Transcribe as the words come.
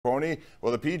Fillipponi.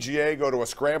 Will the PGA go to a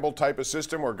scramble type of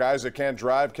system where guys that can't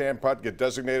drive, can't putt, get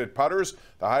designated putters?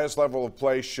 The highest level of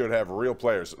play should have real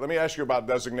players. Let me ask you about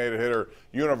designated hitter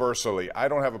universally. I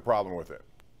don't have a problem with it.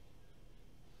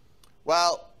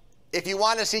 Well, if you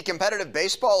want to see competitive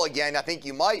baseball again, I think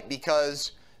you might,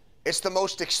 because it's the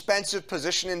most expensive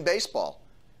position in baseball.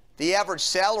 The average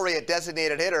salary at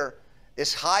designated hitter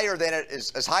is higher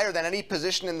than any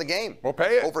position in the game. We'll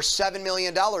pay it. Over $7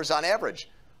 million on average.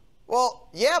 Well,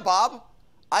 yeah, Bob.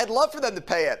 I'd love for them to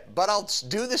pay it, but I'll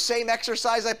do the same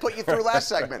exercise I put you through last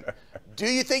segment. Do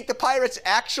you think the Pirates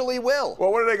actually will?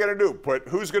 Well, what are they going to do?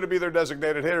 Who's going to be their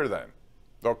designated hitter then?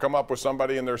 They'll come up with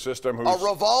somebody in their system who's a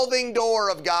revolving door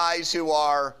of guys who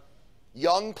are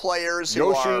young players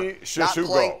who are not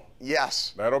playing.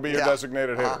 Yes. That'll be your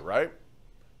designated hitter, right?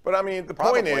 But, I mean, the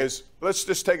point is, let's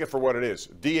just take it for what it is.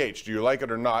 DH, do you like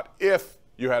it or not if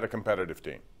you had a competitive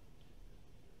team?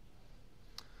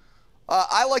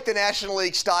 I like the National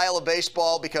League style of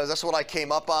baseball because that's what I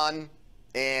came up on.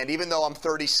 And even though I'm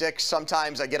 36,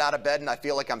 sometimes I get out of bed and I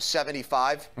feel like I'm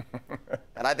 75.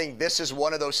 And I think this is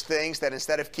one of those things that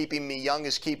instead of keeping me young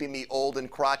is keeping me old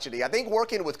and crotchety. I think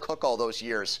working with Cook all those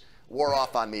years wore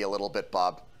off on me a little bit,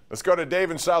 Bob. Let's go to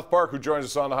Dave in South Park, who joins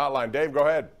us on the hotline. Dave, go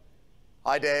ahead.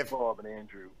 Hi, Dave. Bob and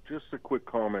Andrew, just a quick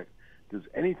comment. Does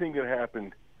anything that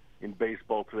happened in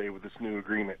baseball today with this new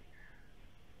agreement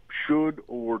should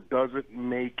or does it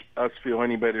make us feel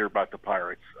any better about the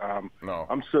Pirates? No.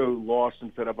 I'm so lost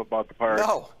and fed up about the Pirates.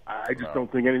 No. I just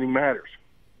don't think anything matters.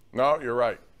 No, you're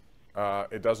right.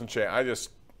 It doesn't change.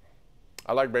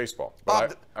 I like baseball, but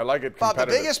Bob, I like it competitive. Bob,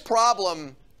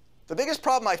 the biggest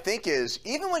problem I think is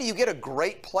even when you get a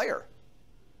great player,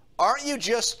 aren't you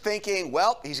just thinking,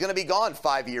 well, he's going to be gone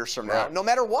 5 years from now, no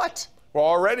matter what? Well,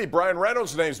 already Brian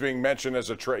Reynolds' name's being mentioned as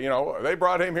a trade. You know, they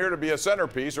brought him here to be a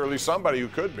centerpiece, or at least somebody who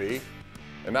could be.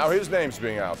 And now his name's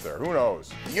being out there. Who knows?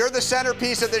 You're the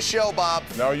centerpiece of this show, Bob.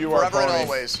 No, you are, forever Tony. and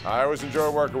always. I always enjoy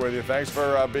working with you. Thanks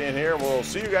for being here. We'll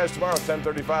see you guys tomorrow at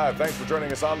 10:35. Thanks for joining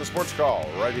us on the Sports Call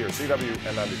right here, CW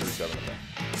and 93.7 FM.